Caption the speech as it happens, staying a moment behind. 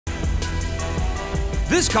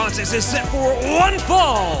This contest is set for one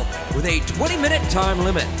fall with a 20-minute time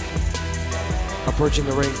limit. Approaching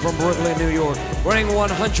the ring from Brooklyn, New York, weighing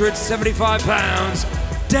 175 pounds,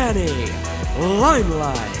 Danny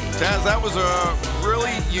Limelight. Taz, that was a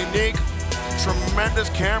really unique, tremendous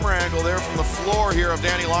camera angle there from the floor here of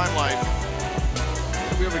Danny Limelight.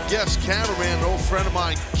 We have a guest cameraman, an old friend of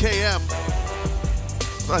mine, KM.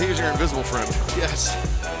 Well, he was your invisible friend. Yes.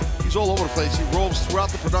 He's all over the place. He roams throughout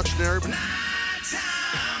the production area.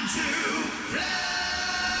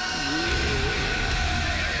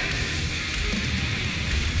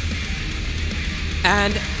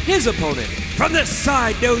 And his opponent from the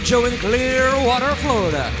Side Dojo in Clearwater,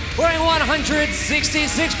 Florida, weighing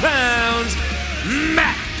 166 pounds,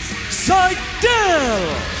 Matt Sydal.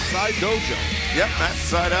 Side Dojo. Yep, Matt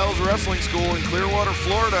Sydal's wrestling school in Clearwater,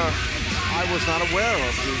 Florida. I was not aware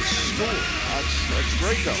of his school. That's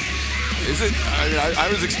great, though. Is it? I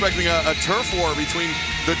was expecting a turf war between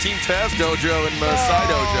the Team Taz Dojo and the Side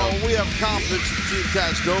Dojo. We have confidence in the Team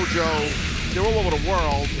Taz Dojo. They're all over the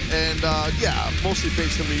world, and yeah, mostly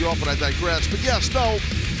based in New York, but I digress. But yes, no,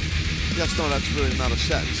 that's really not a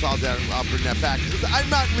sentence. I'll bring that back. I'm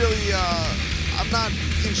not really, I'm not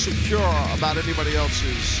insecure about anybody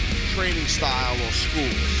else's training style or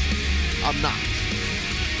schools. I'm not.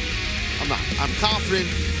 I'm confident.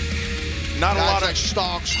 Not a lot of like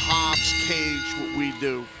Starks, Hobbs, Cage, what we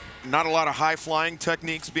do. Not a lot of high-flying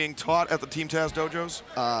techniques being taught at the Team Taz dojos?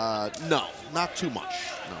 No, not too much.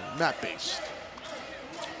 No, mat-based.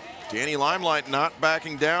 Danny Limelight not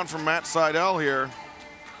backing down from Matt Sydal here.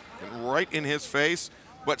 And right in his face.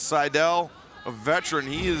 But Sydal, a veteran,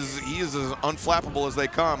 he is as unflappable as they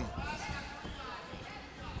come.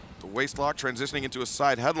 The waist lock transitioning into a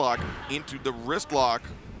side headlock, into the wrist lock.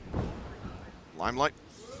 Limelight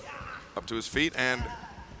up to his feet, and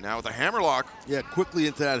now with a hammerlock. Yeah, quickly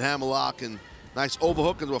into that hammerlock, and nice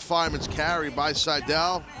overhook into a fireman's carry by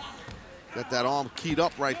Sydal. Got that arm keyed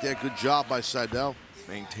up right there. Good job by Sydal.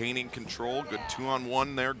 Maintaining control. Good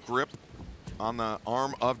 2-on-1 there. Grip on the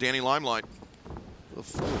arm of Danny Limelight. Little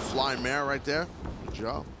flying mare right there. Good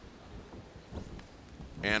job.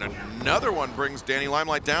 And another one brings Danny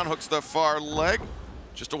Limelight down. Hooks the far leg.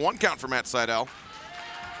 Just a 1 count for Matt Sydal.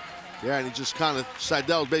 Yeah, and he just kind of,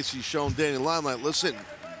 Sydal basically showing Danny Limelight, listen,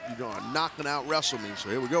 you are knocking out wrestle me, so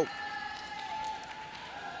here we go.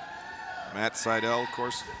 Matt Sydal, of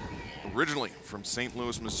course, originally from St.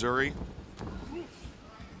 Louis, Missouri,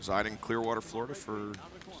 residing in Clearwater, Florida for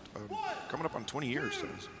coming up on 20 years.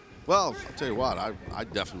 Well, I'll tell you what, I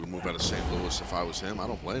definitely would move out of St. Louis if I was him. I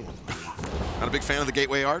don't blame him. Not a big fan of the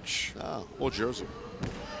Gateway Arch? No, or Jersey.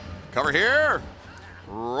 Cover here.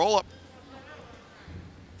 Roll up.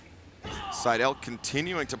 Sydal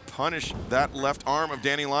continuing to punish that left arm of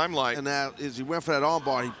Danny Limelight. And now, as he went for that arm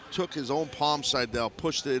bar, he took his own palm, Sydal,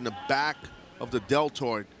 pushed it in the back of the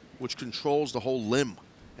deltoid, which controls the whole limb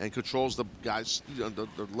and controls the guy's, you know, the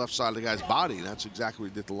left side of the guy's body. And that's exactly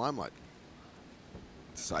what he did to Limelight.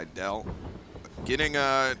 Sydal getting,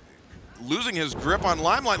 losing his grip on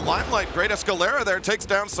Limelight. Limelight, great escalera there, takes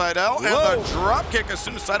down Sydal. And the drop kick as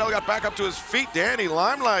soon as Sydal got back up to his feet. Danny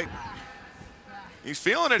Limelight, he's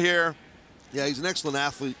feeling it here. Yeah, he's an excellent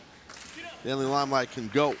athlete. Danny Limelight can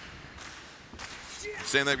go.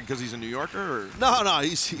 Saying that because he's a New Yorker? Or? No,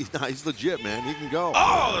 he's legit, man. He can go.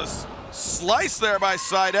 Oh, this slice there by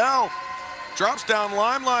Sydal. Drops down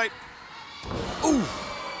Limelight. Ooh.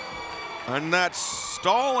 And that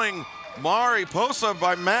stalling Mariposa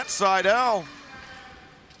by Matt Sydal.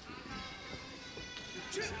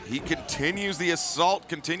 He continues the assault,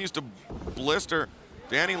 continues to blister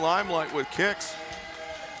Danny Limelight with kicks.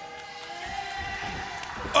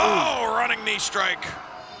 Oh, running knee strike.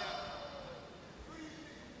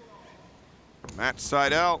 Matt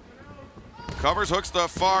Sydal covers, hooks the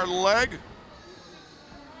far leg.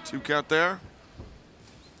 2 count there.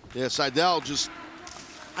 Yeah, Sydal just,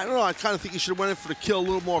 I don't know, I kind of think he should have went in for the kill a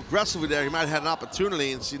little more aggressively there. He might have had an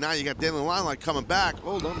opportunity, and see now you got Danny Limelight coming back.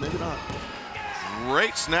 Hold on, maybe not.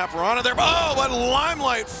 Great snapper on it there. Oh, but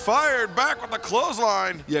Limelight fired back with the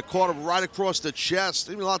clothesline. Yeah, caught him right across the chest.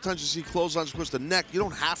 I mean, a lot of times you see clotheslines across the neck. You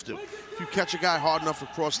don't have to. If you catch a guy hard enough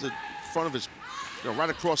across the front of his, you know,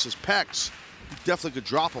 right across his pecs, you definitely could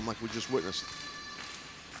drop him like we just witnessed.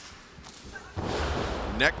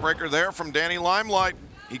 Neck breaker there from Danny Limelight.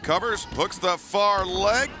 He covers, hooks the far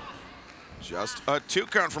leg. Just a 2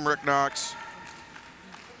 count from Rick Knox.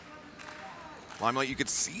 Limelight, you could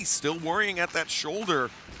see, still worrying at that shoulder.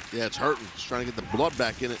 Yeah, it's hurting. Just trying to get the blood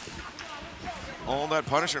back in it. All that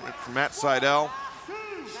punishment from Matt Sydal.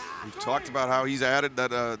 We've talked about how he's added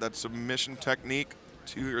that, that submission technique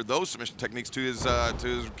those submission techniques to his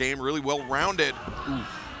game, really well-rounded.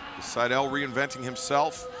 Sydal reinventing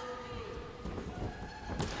himself.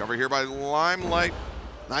 Cover here by Limelight.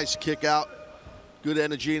 Nice kick out. Good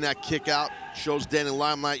energy in that kick out. Shows Danny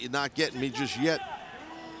Limelight, you're not getting me just yet.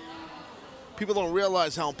 People don't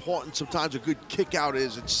realize how important sometimes a good kick out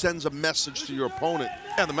is. It sends a message to your opponent.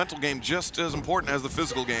 Yeah, the mental game just as important as the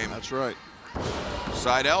physical game. That's right.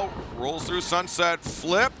 Sydal rolls through sunset,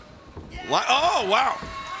 flip. Oh, wow.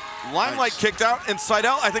 Limelight kicked out, and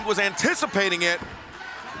Sydal, I think, was anticipating it.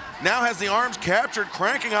 Now has the arms captured,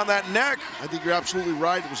 cranking on that neck. I think you're absolutely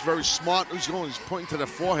right. It was very smart. He's pointing to the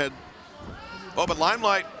forehead. Oh, but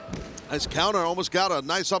Limelight. Nice counter, almost got a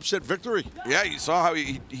nice upset victory. Yeah, you saw how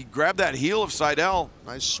he grabbed that heel of Sydal.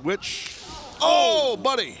 Nice switch. Oh,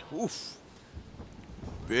 buddy. Oof.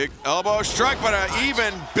 Big elbow strike, but an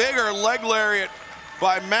even bigger leg lariat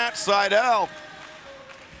by Matt Sydal.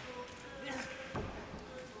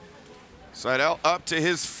 Sydal up to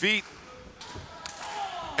his feet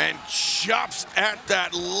and chops at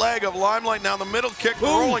that leg of Limelight. Now the middle kick, the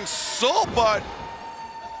rolling soul butt.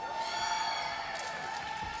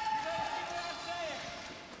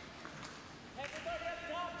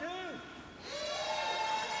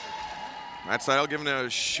 Matt Sydal giving a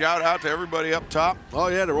shout out to everybody up top. Oh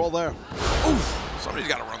yeah, they're all there. Oof. Somebody's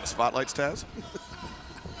got to run the spotlights, Taz.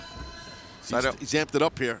 He's amped it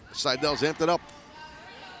up here. Sydal's amped it up.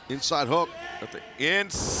 Inside hook. At the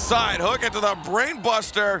inside hook into the brain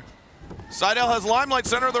buster. Sydal has Limelight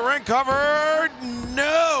center of the ring covered.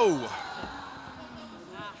 No.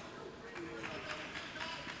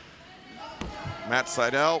 Matt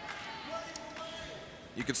Sydal.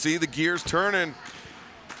 You can see the gears turning.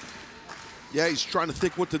 Yeah, he's trying to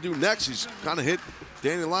think what to do next. He's kind of hit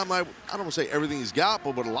Danny Limelight. I don't want to say everything he's got,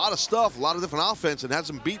 but a lot of stuff, a lot of different offense, and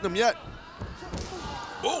hasn't beaten him yet.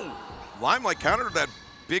 Oh, Limelight countered that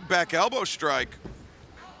big back elbow strike.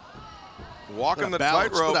 Walking the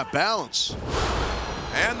tightrope. Look at that balance.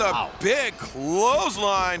 And the big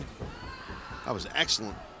clothesline. That was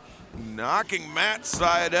excellent. Knocking Matt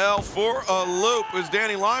Sydal for a loop is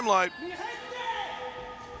Danny Limelight.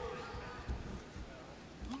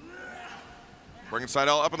 Bringing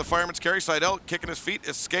Sydal up in the fireman's carry. Sydal kicking his feet,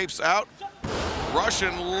 escapes out.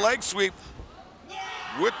 Russian leg sweep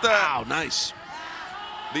with the nice.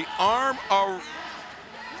 The arm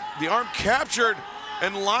captured,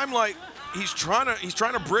 and Limelight, he's trying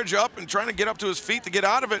to bridge up and trying to get up to his feet to get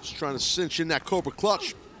out of it. He's trying to cinch in that Cobra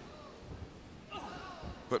clutch.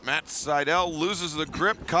 But Matt Sydal loses the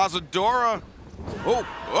grip. Cazadora. Oh,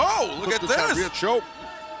 look at this. That rear choke.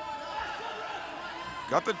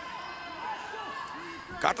 Got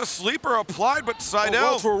the sleeper applied, but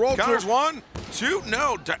Sydal counters 1, 2.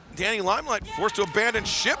 No, Danny Limelight forced to abandon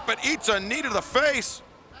ship, but eats a knee to the face.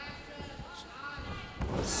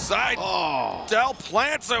 Sydal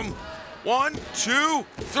plants him. 1, 2,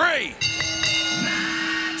 3.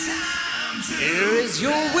 Here is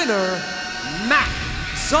your winner, Matt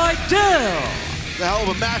Sydal. The hell of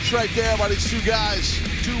a match right there by these two guys.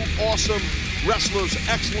 Two awesome wrestlers,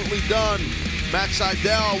 excellently done. Matt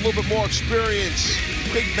Sydal, a little bit more experience.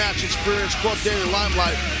 Big match experience, caught Danny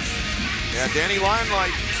Limelight. Yeah, Danny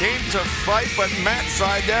Limelight came to fight, but Matt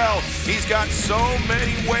Sydal, he's got so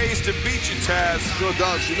many ways to beat you, Taz. Sure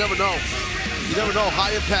does, you never know. You never know,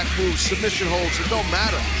 high impact moves, submission holds, it don't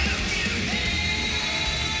matter.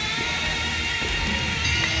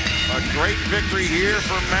 A great victory here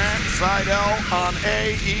for Matt Sydal on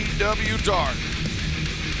AEW Dark.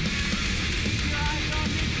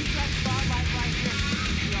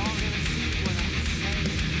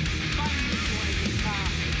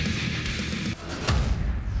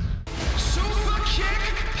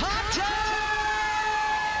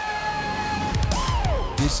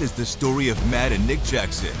 This is the story of Matt and Nick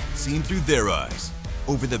Jackson, seen through their eyes.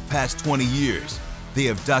 Over the past 20 years, they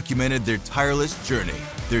have documented their tireless journey,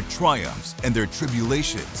 their triumphs, and their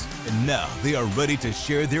tribulations. And now they are ready to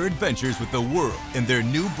share their adventures with the world in their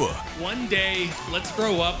new book. One day, let's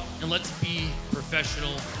grow up and let's be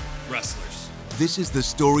professional wrestlers. This is the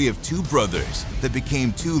story of two brothers that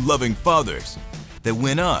became two loving fathers that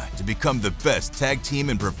went on to become the best tag team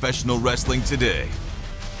in professional wrestling today.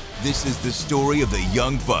 This is the story of the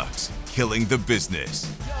Young Bucks killing the business.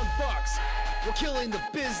 Young Bucks, we're killing the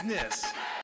business.